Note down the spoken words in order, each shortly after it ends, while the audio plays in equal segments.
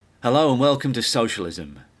Hello and welcome to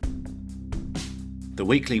Socialism, the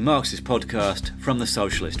weekly Marxist podcast from the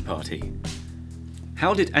Socialist Party.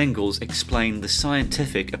 How did Engels explain the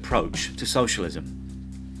scientific approach to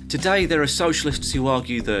socialism? Today there are socialists who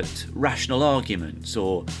argue that rational arguments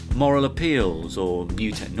or moral appeals or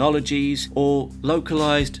new technologies or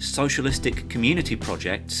localised socialistic community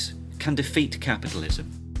projects can defeat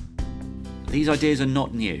capitalism. These ideas are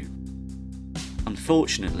not new.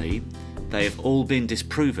 Unfortunately, they have all been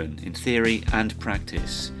disproven in theory and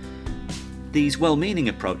practice. These well-meaning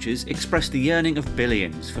approaches express the yearning of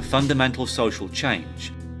billions for fundamental social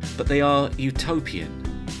change, but they are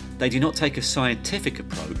utopian. They do not take a scientific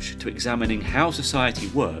approach to examining how society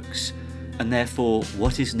works and therefore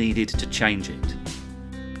what is needed to change it.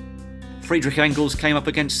 Friedrich Engels came up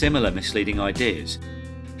against similar misleading ideas.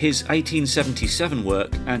 His 1877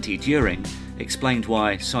 work, Anti-Düring, explained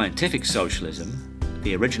why scientific socialism,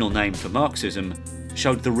 the original name for Marxism,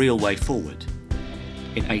 showed the real way forward.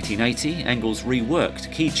 In 1880, Engels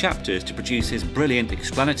reworked key chapters to produce his brilliant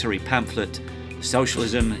explanatory pamphlet,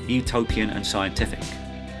 Socialism, Utopian and Scientific.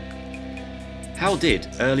 How did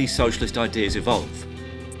early socialist ideas evolve?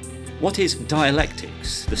 What is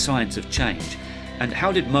dialectics, the science of change, and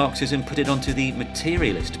how did Marxism put it onto the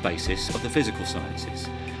materialist basis of the physical sciences?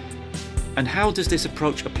 And how does this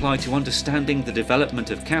approach apply to understanding the development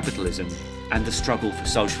of capitalism and the struggle for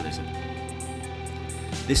socialism?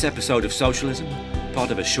 This episode of Socialism,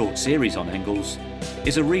 part of a short series on Engels,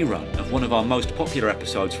 is a rerun of one of our most popular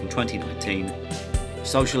episodes from 2019,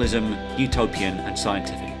 Socialism, Utopian and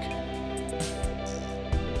Scientific.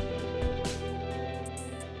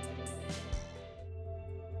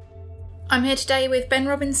 I'm here today with Ben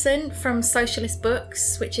Robinson from Socialist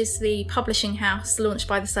Books, which is the publishing house launched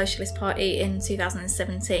by the Socialist Party in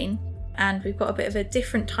 2017. And we've got a bit of a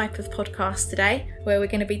different type of podcast today, where we're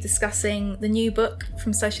going to be discussing the new book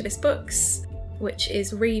from Socialist Books, which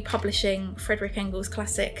is republishing Friedrich Engels'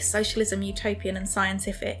 classic Socialism, Utopian and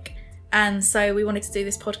Scientific. And so we wanted to do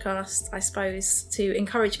this podcast, I suppose, to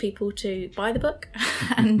encourage people to buy the book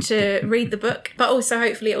and to read the book, but also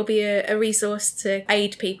hopefully it'll be a resource to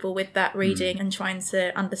aid people with that reading and trying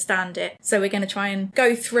to understand it. So we're going to try and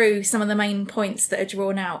go through some of the main points that are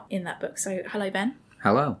drawn out in that book. So hello, Ben.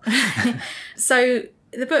 Hello. So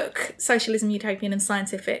the book, Socialism, Utopian and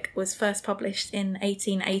Scientific, was first published in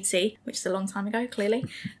 1880, which is a long time ago, clearly.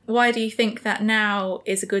 Why do you think that now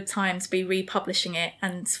is a good time to be republishing it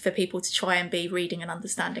and for people to try and be reading and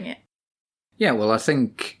understanding it? Yeah, well, I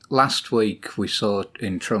think last week we saw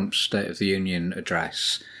in Trump's State of the Union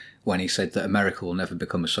address when he said that America will never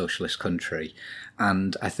become a socialist country.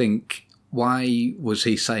 And I think, why was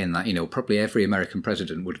he saying that? You know, probably every American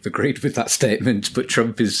president would have agreed with that statement, but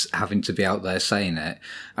Trump is having to be out there saying it.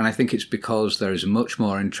 And I think it's because there is much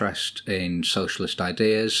more interest in socialist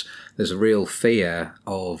ideas. There's a real fear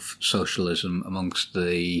of socialism amongst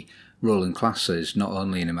the ruling classes, not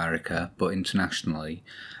only in America, but internationally.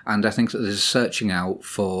 And I think that there's a searching out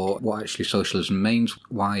for what actually socialism means.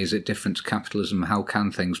 Why is it different to capitalism? How can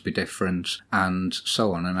things be different? And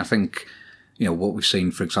so on. And I think, you know, what we've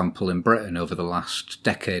seen, for example, in Britain over the last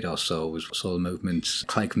decade or so was the movement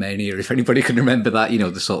Cleggmania, if anybody can remember that, you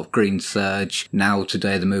know, the sort of Green Surge. Now,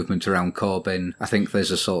 today, the movement around Corbyn. I think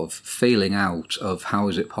there's a sort of feeling out of how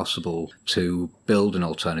is it possible to build an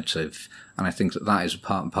alternative. And I think that is a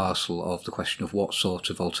part and parcel of the question of what sort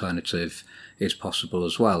of alternative is possible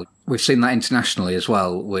as well. We've seen that internationally as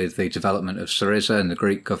well with the development of Syriza and the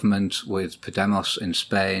Greek government, with Podemos in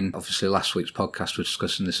Spain. Obviously, last week's podcast was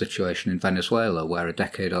discussing the situation in Venezuela, where a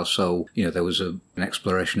decade or so, you know, there was an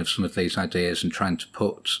exploration of some of these ideas and trying to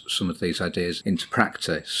put some of these ideas into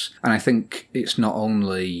practice. And I think it's not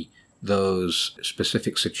only those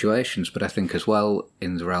specific situations, but I think as well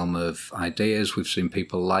in the realm of ideas, we've seen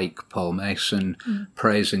people like Paul Mason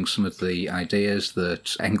praising some of the ideas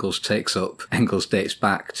that Engels takes up. Engels dates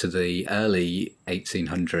back to the early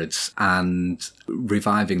 1800s and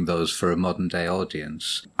reviving those for a modern day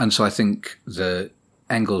audience. And so I think that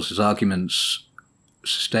Engels' arguments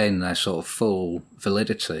sustain their sort of full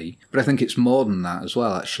validity. But I think it's more than that as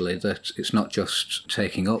well, actually, that it's not just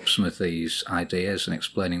taking up some of these ideas and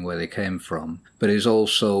explaining where they came from, but is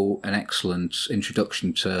also an excellent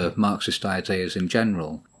introduction to Marxist ideas in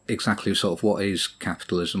general. Exactly sort of what is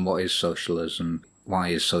capitalism, what is socialism, why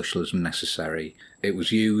is socialism necessary? It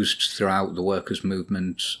was used throughout the workers'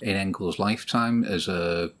 movement in Engels' lifetime as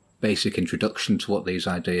a basic introduction to what these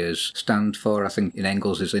ideas stand for. I think in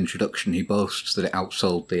Engels' introduction, he boasts that it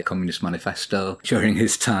outsold the Communist Manifesto during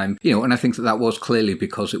his time. You know, and I think that was clearly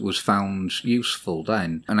because it was found useful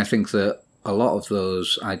then. And I think that a lot of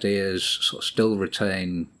those ideas sort of still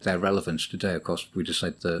retain their relevance today. Of course, we just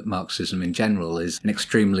said that Marxism in general is an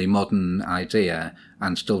extremely modern idea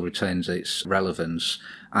and still retains its relevance.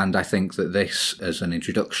 And I think that this, as an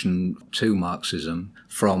introduction to Marxism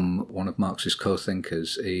from one of Marx's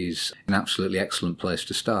co-thinkers, is an absolutely excellent place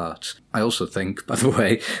to start. I also think, by the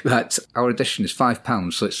way, that our edition is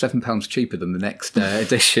 £5, so it's £7 cheaper than the next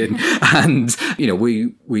edition. And,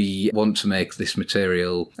 we want to make this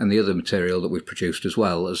material and the other material that we've produced as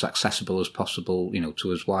well as accessible as possible,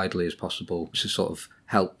 to as widely as possible, to sort of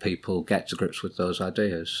help people get to grips with those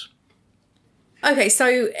ideas. Okay,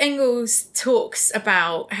 so Engels talks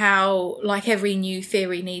about how, like every new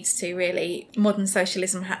theory needs to really, modern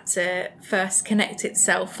socialism had to first connect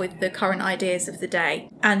itself with the current ideas of the day.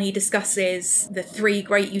 And he discusses the three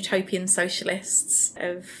great utopian socialists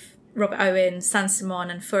of Robert Owen, Saint-Simon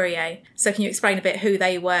and Fourier. So can you explain a bit who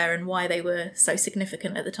they were and why they were so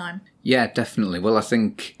significant at the time? Yeah, definitely. Well, I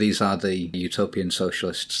think these are the utopian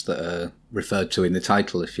socialists that are referred to in the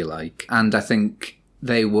title, if you like. And I think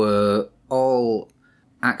they were all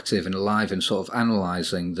active and alive in sort of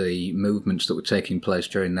analysing the movements that were taking place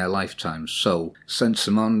during their lifetimes. So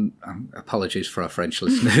Saint-Simon, apologies for our French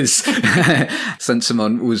listeners,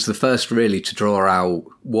 Saint-Simon was the first really to draw out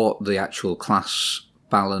what the actual class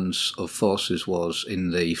balance of forces was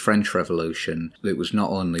in the French Revolution. It was not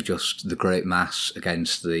only just the great mass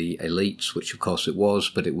against the elites, which of course it was,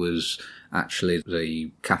 but it was actually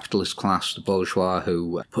the capitalist class, the bourgeois,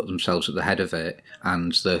 who put themselves at the head of it,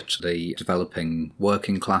 and that the developing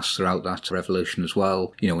working class throughout that revolution as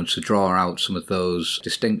well, and to draw out some of those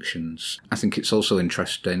distinctions. I think it's also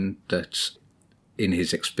interesting that in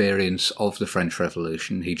his experience of the French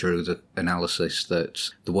Revolution, he drew the analysis that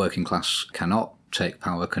the working class cannot take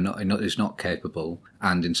power, is not capable,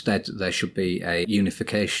 and instead there should be a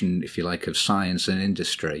unification, if you like, of science and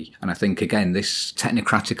industry. And I think, again, this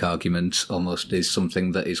technocratic argument almost is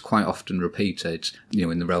something that is quite often repeated,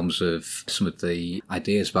 in the realms of some of the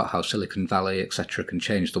ideas about how Silicon Valley, etc., can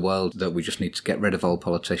change the world, that we just need to get rid of all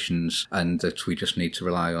politicians and that we just need to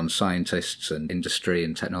rely on scientists and industry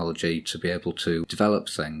and technology to be able to develop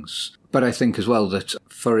things. But I think as well that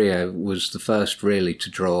Fourier was the first really to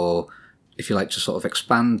draw, if you like, to sort of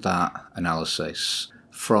expand that analysis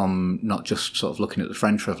from not just sort of looking at the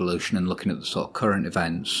French Revolution and looking at the sort of current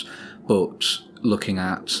events, but looking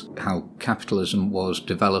at how capitalism was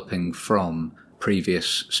developing from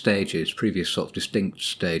previous sort of distinct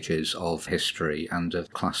stages of history and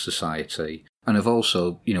of class society, and of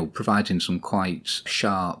also, providing some quite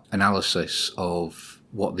sharp analysis of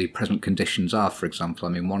what the present conditions are, for example.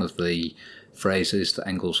 I mean, one of the phrases that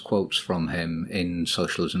Engels quotes from him in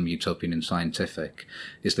Socialism, Utopian and Scientific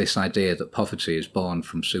is this idea that poverty is born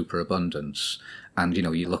from superabundance. And,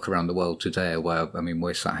 you look around the world today where,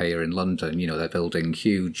 we're sat here in London, they're building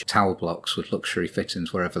huge tower blocks with luxury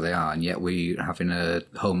fittings wherever they are, and yet we're having a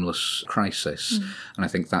homeless crisis. And I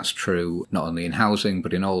think that's true not only in housing,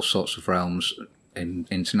 but in all sorts of realms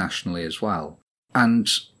internationally as well. And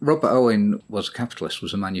Robert Owen was a capitalist,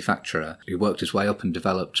 was a manufacturer. He worked his way up and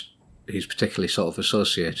developed. He's particularly sort of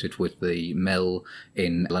associated with the mill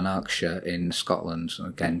in Lanarkshire in Scotland.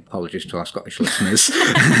 Again, apologies to our Scottish listeners.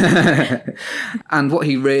 And what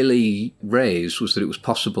he really raised was that it was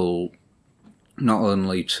possible not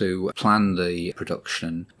only to plan the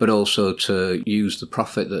production, but also to use the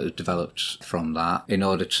profit that had developed from that in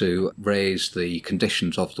order to raise the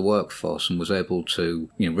conditions of the workforce, and was able to,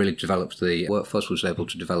 really develop the workforce, was able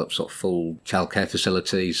to develop sort of full childcare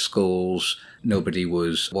facilities, schools. Nobody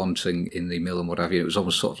was wanting in the mill and what have you. It was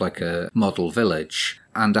almost sort of like a model village.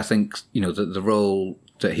 And I think, the role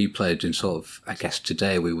that he played in sort of, I guess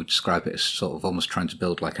today we would describe it as sort of almost trying to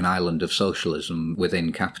build like an island of socialism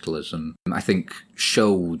within capitalism, I think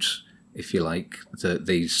showed, if you like, that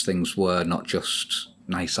these things were not just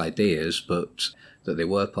nice ideas, but that they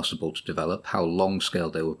were possible to develop. How long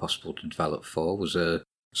scale they were possible to develop for was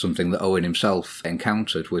something that Owen himself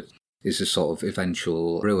encountered with his sort of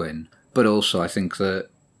eventual ruin. But also I think that,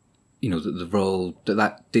 that the role,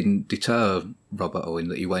 that didn't deter Robert Owen,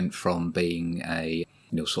 that he went from being a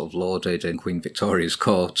sort of lauded in Queen Victoria's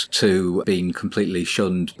court to being completely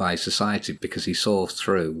shunned by society, because he saw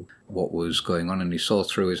through what was going on and he saw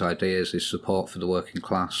through his ideas. His support for the working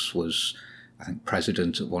class, was, I think,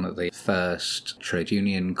 president at one of the first trade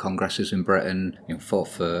union congresses in Britain, fought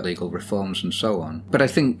for legal reforms and so on. But I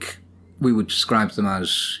think we would describe them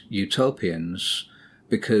as utopians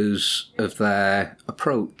because of their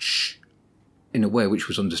approach in a way which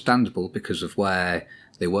was understandable because of where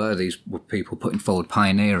they were. These were people putting forward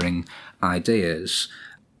pioneering ideas,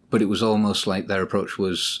 but it was almost like their approach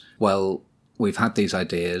was, well, we've had these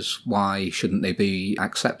ideas, why shouldn't they be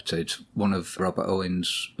accepted? One of Robert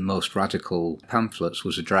Owen's most radical pamphlets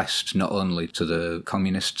was addressed not only to the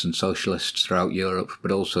communists and socialists throughout Europe,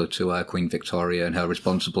 but also to Queen Victoria and her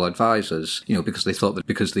responsible advisors, because they thought that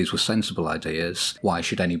because these were sensible ideas, why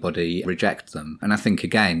should anybody reject them? And I think,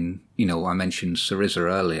 again, I mentioned Syriza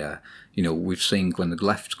earlier. We've seen when the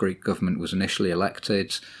left Greek government was initially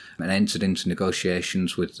elected and entered into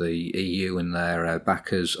negotiations with the EU and their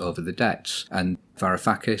backers over the debts. And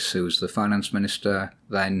Varoufakis, who was the finance minister,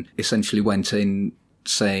 then essentially went in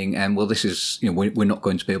saying, well, this is, we're not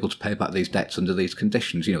going to be able to pay back these debts under these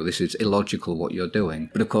conditions. This is illogical what you're doing.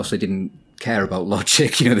 But of course, they didn't care about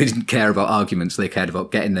logic. They didn't care about arguments. They cared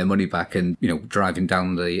about getting their money back and, driving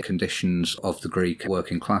down the conditions of the Greek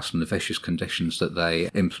working class and the vicious conditions that they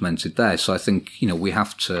implemented there. So I think, we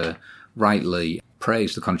have to rightly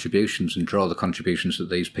praise the contributions and draw the contributions that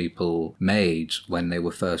these people made when they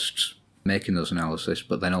were first making those analyses,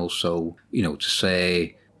 but then also, to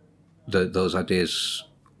say that those ideas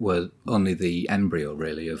were only the embryo,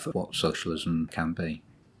 really, of what socialism can be.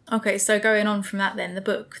 Okay, so going on from that then, the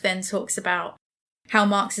book then talks about how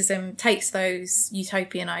Marxism takes those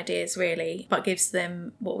utopian ideas, really, but gives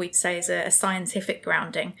them what we'd say is a scientific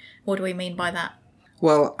grounding. What do we mean by that?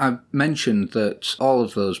 Well, I mentioned that all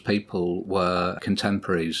of those people were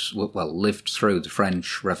contemporaries, lived through the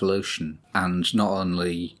French Revolution. And not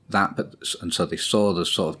only that, and so they saw the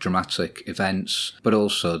sort of dramatic events, but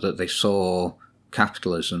also that they saw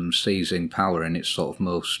capitalism seizing power in its sort of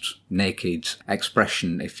most naked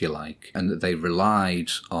expression, if you like, and that they relied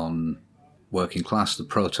on working class, the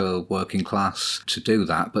proto-working class, to do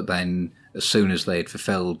that. But then as soon as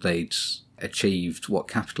they'd achieved what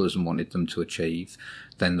capitalism wanted them to achieve,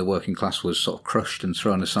 then the working class was sort of crushed and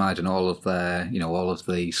thrown aside, and all of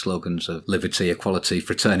the slogans of liberty, equality,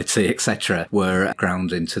 fraternity, etc. were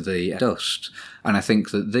ground into the dust. And I think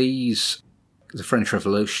that the French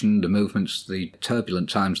Revolution, the movements, the turbulent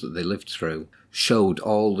times that they lived through, showed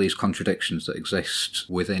all these contradictions that exist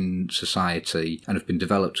within society and have been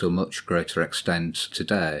developed to a much greater extent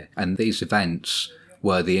today. And these events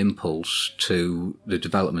were the impulse to the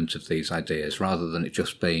development of these ideas, rather than it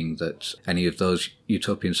just being that any of those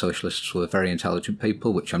utopian socialists were very intelligent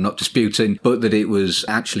people, which I'm not disputing, but that it was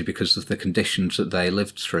actually because of the conditions that they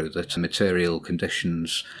lived through, that material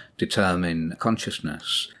conditions determine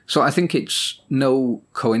consciousness. So I think it's no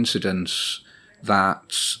coincidence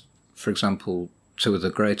that, for example, two of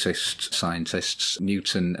the greatest scientists,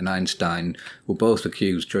 Newton and Einstein, were both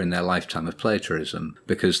accused during their lifetime of plagiarism,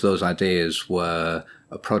 because those ideas were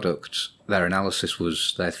a product,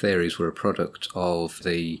 their theories were a product of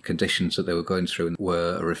the conditions that they were going through and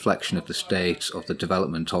were a reflection of the state of the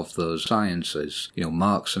development of those sciences.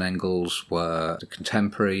 Marx and Engels were the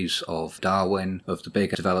contemporaries of Darwin, of the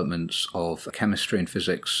big developments of chemistry and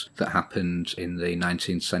physics that happened in the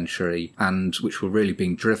 19th century, and which were really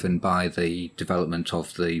being driven by the development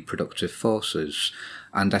of the productive forces.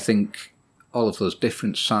 And I think all of those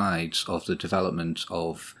different sides of the development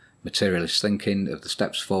of materialist thinking, of the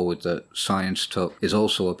steps forward that science took, is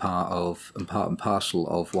also a part and parcel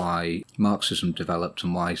of why Marxism developed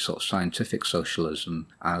and why sort of scientific socialism,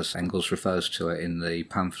 as Engels refers to it in the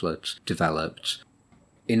pamphlet, developed.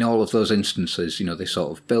 In all of those instances, they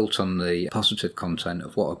sort of built on the positive content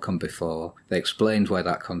of what had come before. They explained where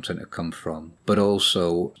that content had come from, but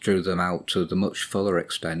also drew them out to the much fuller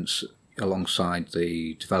extent alongside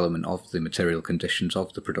the development of the material conditions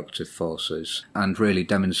of the productive forces, and really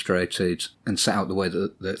demonstrated and set out the way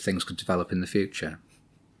that things could develop in the future.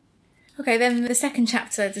 Okay, then the second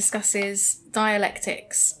chapter discusses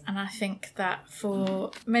dialectics, and I think that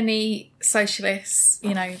for many socialists,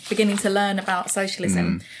 beginning to learn about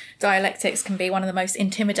socialism, dialectics can be one of the most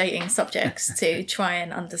intimidating subjects to try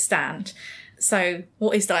and understand. So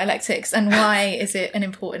what is dialectics, and why is it an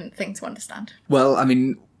important thing to understand? Well, I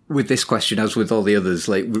mean, with this question, as with all the others,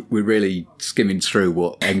 we're really skimming through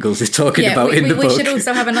what Engels is talking about in the book. We should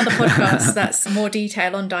also have another podcast that's more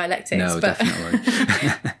detail on dialectics. No,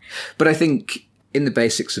 definitely. But I think in the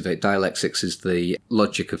basics of it, dialectics is the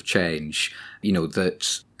logic of change,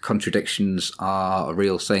 that contradictions are a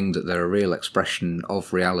real thing, that they're a real expression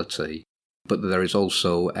of reality, but there is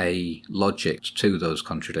also a logic to those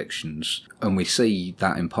contradictions. And we see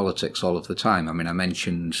that in politics all of the time. I mean, I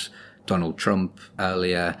mentioned Donald Trump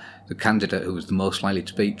earlier. The candidate who was the most likely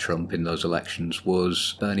to beat Trump in those elections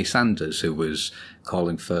was Bernie Sanders, who was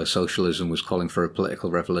calling for socialism, was calling for a political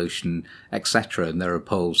revolution, etc. And there are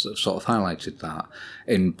polls that have sort of highlighted that.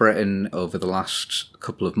 In Britain, over the last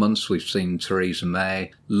couple of months, we've seen Theresa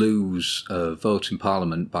May lose a vote in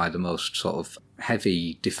Parliament by the most sort of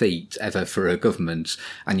heavy defeat ever for a government,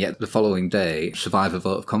 and yet the following day survive a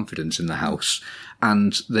vote of confidence in the House.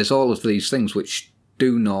 And there's all of these things which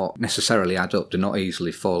do not necessarily add up, do not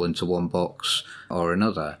easily fall into one box or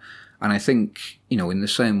another. And I think, in the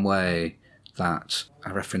same way that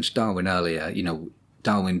I referenced Darwin earlier,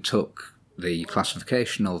 Darwin took the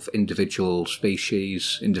classification of individual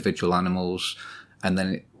species, individual animals, and then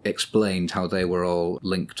it explained how they were all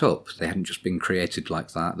linked up. They hadn't just been created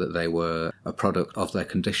like that they were a product of their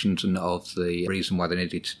conditions and of the reason why they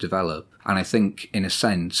needed to develop. And I think, in a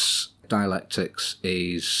sense, dialectics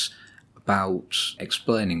is about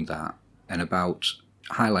explaining that and about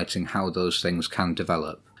highlighting how those things can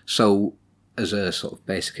develop. So, as a sort of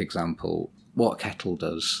basic example, what a kettle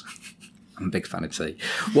does... I'm a big fan of tea.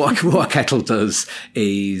 What a kettle does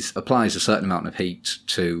is applies a certain amount of heat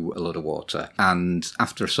to a lot of water. And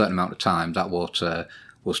after a certain amount of time, that water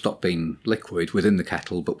will stop being liquid within the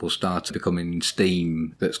kettle, but will start becoming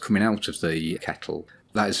steam that's coming out of the kettle.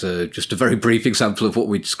 That is just a very brief example of what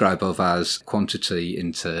we describe of as quantity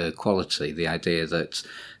into quality, the idea that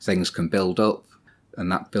things can build up, and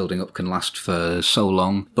that building up can last for so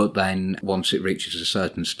long, but then once it reaches a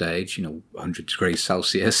certain stage, 100 degrees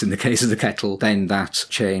Celsius in the case of the kettle, then that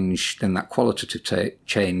qualitative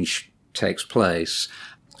change takes place.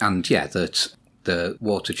 And that the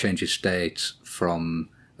water changes state from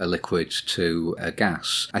a liquid to a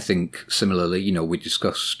gas. I think similarly, we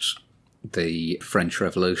discussed the French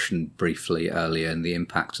Revolution briefly earlier and the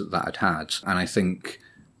impact that had had. And I think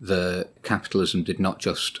the capitalism did not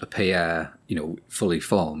just appear, fully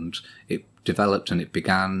formed. It developed and it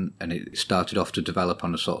began, and it started off to develop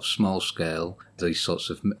on a sort of small scale, these sorts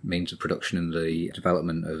of means of production and the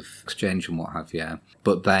development of exchange and what have you.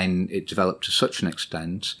 But then it developed to such an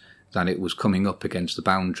extent that it was coming up against the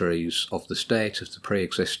boundaries of the state, of the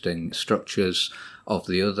pre-existing structures, of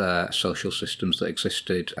the other social systems that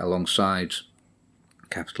existed alongside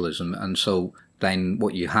capitalism. And so then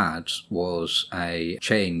what you had was a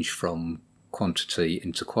change from quantity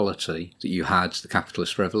into quality, that you had the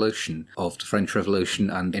capitalist revolution of the French Revolution,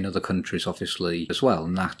 and in other countries obviously as well,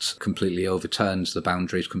 and that completely overturns the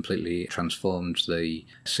boundaries, completely transformed the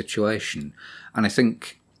situation. And I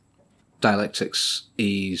think dialectics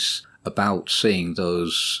is about seeing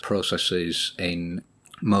those processes in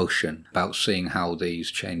motion, about seeing how these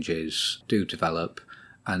changes do develop.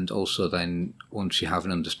 And also then, once you have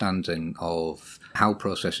an understanding of how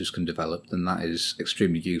processes can develop, then that is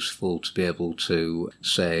extremely useful to be able to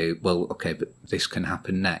say, well, okay, but this can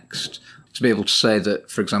happen next. To be able to say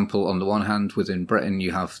that, for example, on the one hand, within Britain,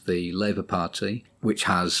 you have the Labour Party, which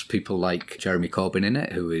has people like Jeremy Corbyn in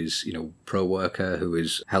it, who is, pro-worker, who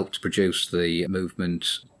has helped produce the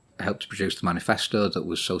movement, helped to produce the manifesto that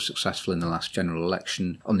was so successful in the last general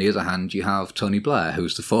election. On the other hand, you have Tony Blair,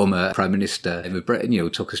 who's the former Prime Minister of Britain,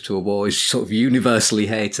 took us to a war, is sort of universally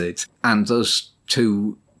hated. And those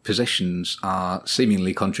two positions are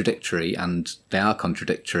seemingly contradictory, and they are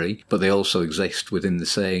contradictory, but they also exist within the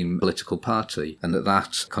same political party. And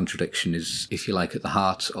that contradiction is, if you like, at the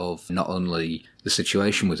heart of not only the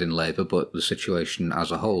situation within Labour, but the situation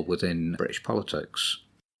as a whole within British politics.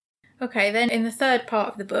 Okay, then in the third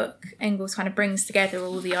part of the book, Engels kind of brings together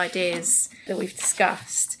all the ideas that we've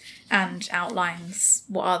discussed and outlines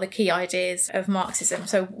what are the key ideas of Marxism.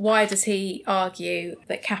 So why does he argue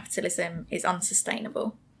that capitalism is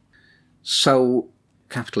unsustainable? So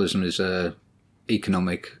capitalism is a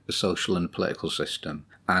economic, a social and political system.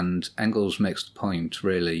 And Engels makes the point,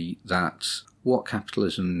 really, that what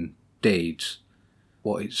capitalism did,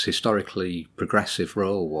 what its historically progressive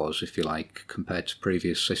role was, if you like, compared to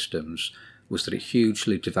previous systems, was that it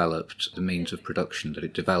hugely developed the means of production, that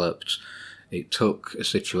it took a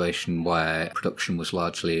situation where production was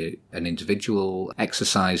largely an individual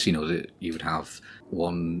exercise, that you would have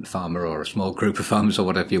one farmer or a small group of farmers or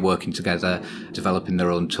whatever, you're working together, developing their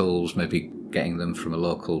own tools, maybe getting them from a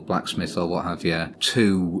local blacksmith or what have you,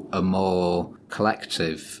 to a more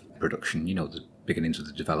collective production, the beginnings of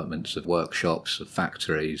the developments of workshops, of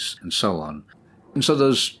factories, and so on. And so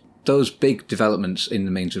those big developments in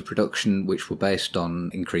the means of production, which were based on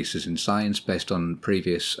increases in science, based on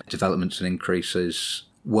previous developments and increases,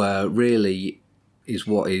 were really is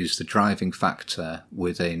what is the driving factor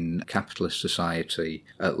within capitalist society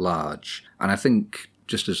at large. And I think,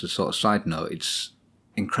 just as a sort of side note, it's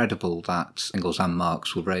incredible that Engels and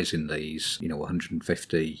Marx were raising these,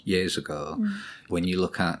 150 years ago. When you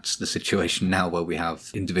look at the situation now where we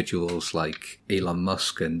have individuals like Elon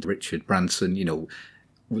Musk and Richard Branson,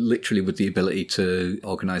 literally with the ability to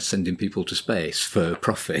organise sending people to space for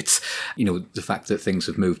profit. The fact that things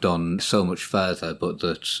have moved on so much further, but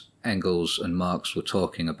that Engels and Marx were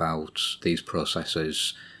talking about these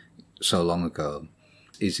processes so long ago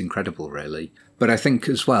is incredible, really. But I think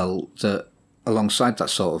as well that alongside that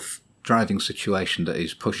sort of driving situation that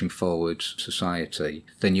is pushing forward society,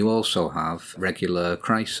 then you also have regular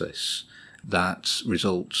crisis that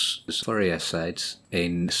results, as Fourier said,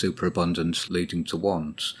 in superabundance leading to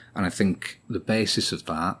want. And I think the basis of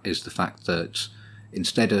that is the fact that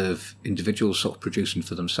instead of individuals sort of producing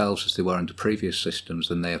for themselves as they were under previous systems,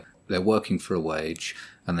 then they're working for a wage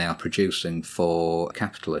and they are producing for a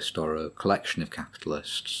capitalist or a collection of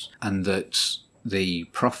capitalists. And that the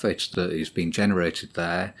profit that is being generated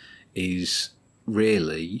there is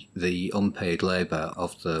really the unpaid labour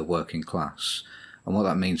of the working class. And what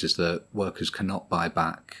that means is that workers cannot buy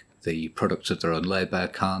back the products of their own labour,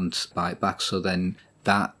 can't buy it back. So then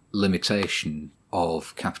that limitation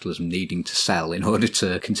of capitalism needing to sell in order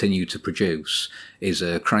to continue to produce is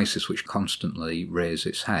a crisis which constantly rears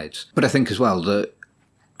its head. But I think as well that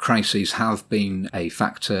crises have been a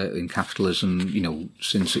factor in capitalism,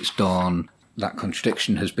 since its dawn. That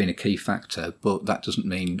contradiction has been a key factor, but that doesn't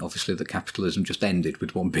mean, obviously, that capitalism just ended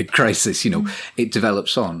with one big crisis. It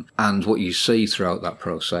develops on. And what you see throughout that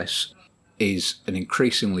process is an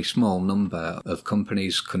increasingly small number of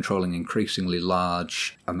companies controlling increasingly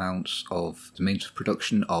large amounts of the means of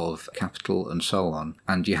production, of capital, and so on.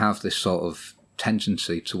 And you have this sort of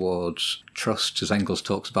tendency towards trusts, as Engels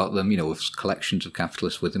talks about them, with collections of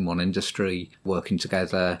capitalists within one industry working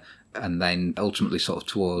together, and then ultimately sort of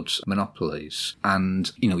towards monopolies. And,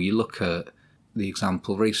 you look at the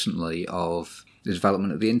example recently of the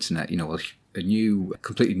development of the internet, a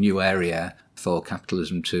completely new area for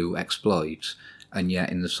capitalism to exploit. And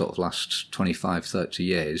yet in the sort of last 25, 30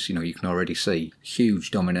 years, you can already see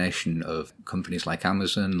huge domination of companies like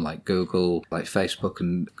Amazon, like Google, like Facebook,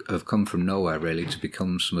 and have come from nowhere really to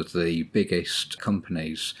become some of the biggest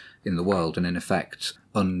companies in the world and in effect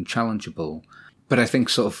unchallengeable. But I think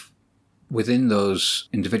sort of within those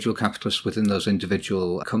individual capitalists, within those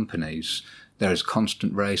individual companies, there is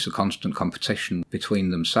constant race, a constant competition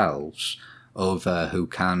between themselves over who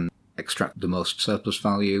can extract the most surplus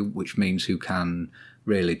value, which means who can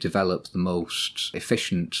really develop the most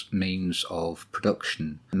efficient means of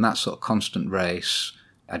production. And that sort of constant race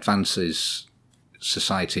advances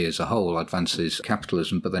society as a whole, advances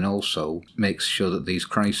capitalism, but then also makes sure that these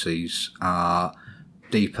crises are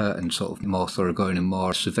deeper and sort of more thoroughgoing and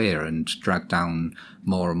more severe and drag down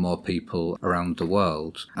more and more people around the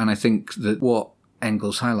world. And I think that what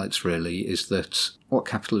Engels highlights really is that what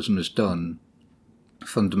capitalism has done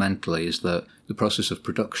fundamentally is that the process of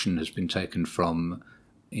production has been taken from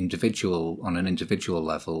on an individual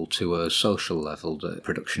level to a social level, that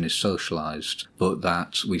production is socialised, but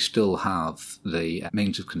that we still have the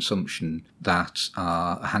means of consumption that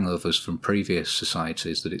are hangovers from previous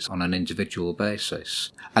societies, that it's on an individual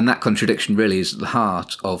basis. And that contradiction really is at the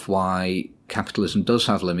heart of why capitalism does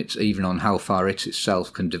have limits, even on how far it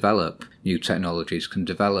itself can develop new technologies, can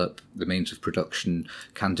develop the means of production,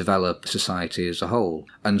 can develop society as a whole.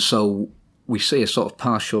 And so we see a sort of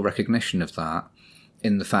partial recognition of that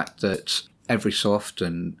in the fact that every so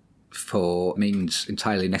often, for means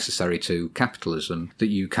entirely necessary to capitalism, that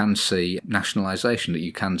you can see nationalisation, that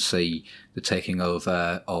you can see the taking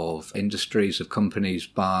over of industries, of companies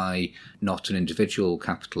by not an individual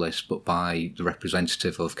capitalist, but by the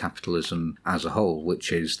representative of capitalism as a whole,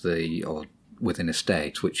 which is within a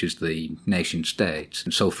state, which is the nation state.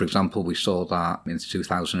 And so, for example, we saw that in the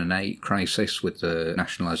 2008 crisis with the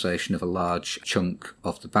nationalisation of a large chunk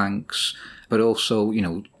of the banks. But also,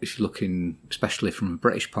 if you're looking, especially from a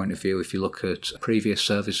British point of view, if you look at previous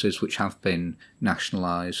services which have been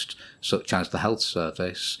nationalised, such as the health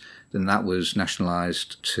service, then that was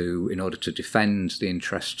nationalised in order to defend the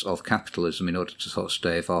interests of capitalism, in order to sort of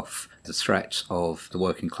stave off the threat of the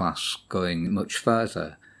working class going much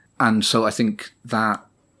further. And so I think that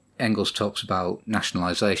Engels talks about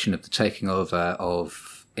nationalisation, of the taking over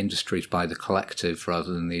of industries by the collective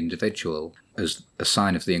rather than the individual, as a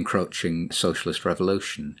sign of the encroaching socialist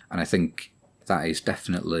revolution. And I think that is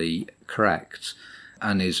definitely correct,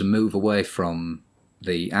 and is a move away from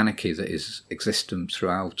the anarchy that is existent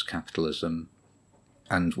throughout capitalism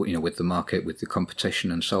and, with the market, with the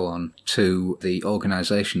competition and so on, to the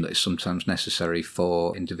organisation that is sometimes necessary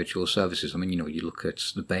for individual services. I mean, you look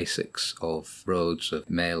at the basics of roads, of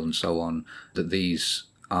mail and so on, that these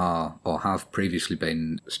are or have previously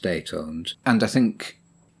been state-owned. And I think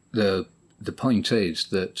the point is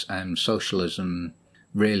that socialism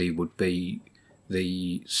really would be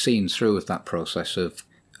the seen through of that process of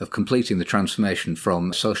of completing the transformation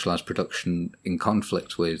from socialised production in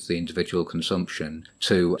conflict with the individual consumption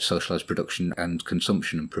to socialised production and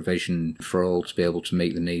consumption and provision for all to be able to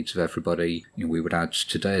meet the needs of everybody. We would add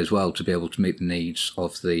today as well to be able to meet the needs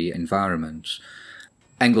of the environment.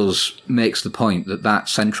 Engels makes the point that that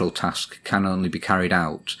central task can only be carried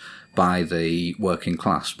out by the working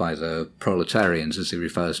class, by the proletarians, as he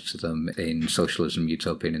refers to them in Socialism,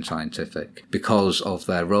 Utopian and Scientific, because of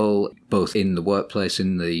their role both in the workplace,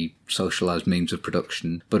 in the socialised means of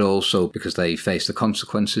production, but also because they face the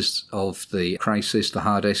consequences of the crisis the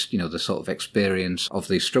hardest, the sort of experience of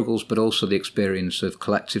these struggles, but also the experience of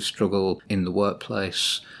collective struggle in the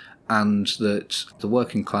workplace, and that the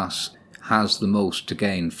working class has the most to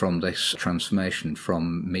gain from this transformation,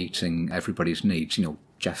 from meeting everybody's needs.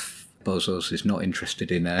 Jeff Bezos is not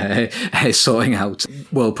interested in sorting out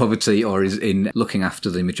world poverty or is in looking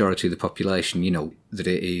after the majority of the population, that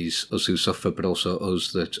it is us who suffer, but also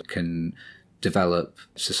us that can develop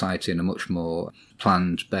society on a much more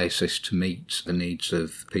planned basis to meet the needs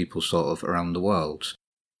of people sort of around the world.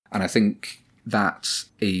 And I think that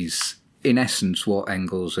is, in essence, what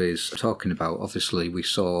Engels is talking about. Obviously, we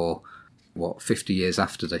saw 50 years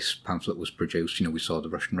after this pamphlet was produced, we saw the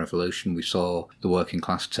Russian Revolution, we saw the working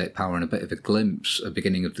class take power, and a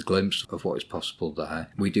beginning of the glimpse of what is possible there.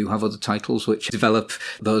 We do have other titles which develop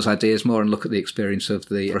those ideas more and look at the experience of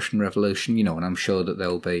the Russian Revolution, and I'm sure that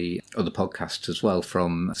there'll be other podcasts as well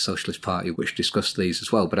from the Socialist Party which discuss these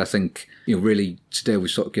as well. But I think, really today we've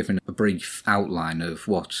sort of given a brief outline of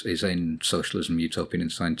what is in Socialism, Utopian and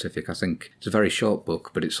Scientific. I think it's a very short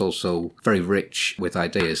book, but it's also very rich with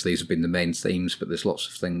ideas. These have been the main themes, but there's lots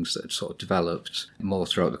of things that have sort of developed more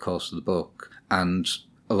throughout the course of the book. And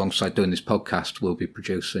alongside doing this podcast, we'll be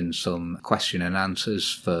producing some question and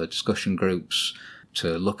answers for discussion groups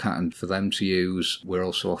to look at and for them to use. We're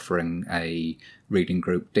also offering a reading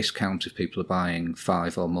group discount if people are buying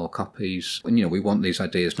 5 or more copies. And, we want these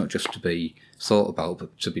ideas not just to be thought about,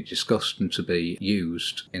 but to be discussed and to be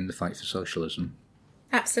used in the fight for socialism.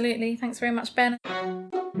 Absolutely. Thanks very much, Ben.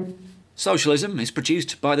 Socialism is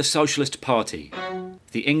produced by the Socialist Party,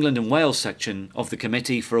 the England and Wales section of the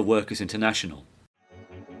Committee for a Workers' International.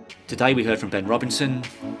 Today we heard from Ben Robinson,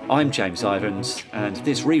 I'm James Ivans, and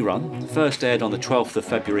this rerun, first aired on the 12th of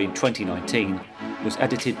February 2019, was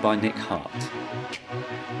edited by Nick Hart.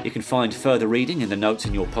 You can find further reading in the notes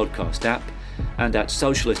in your podcast app and at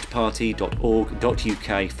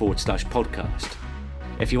socialistparty.org.uk/podcast.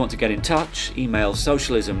 If you want to get in touch, email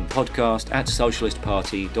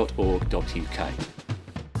socialismpodcast@socialistparty.org.uk.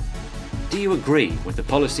 Do you agree with the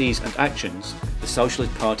policies and actions the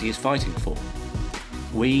Socialist Party is fighting for?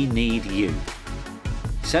 We need you.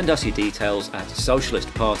 Send us your details at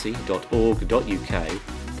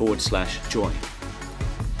socialistparty.org.uk/join.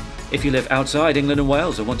 If you live outside England and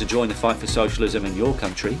Wales and want to join the fight for socialism in your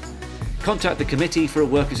country, contact the Committee for a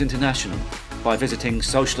Workers' International by visiting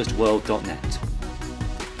socialistworld.net.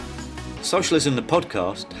 Socialism the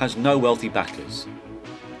podcast has no wealthy backers.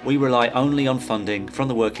 We rely only on funding from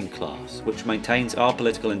the working class, which maintains our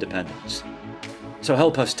political independence. So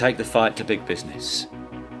help us take the fight to big business.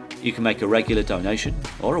 You can make a regular donation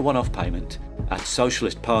or a one-off payment at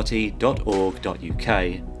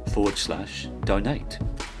socialistparty.org.uk/donate.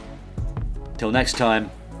 Till next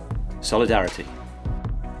time, solidarity.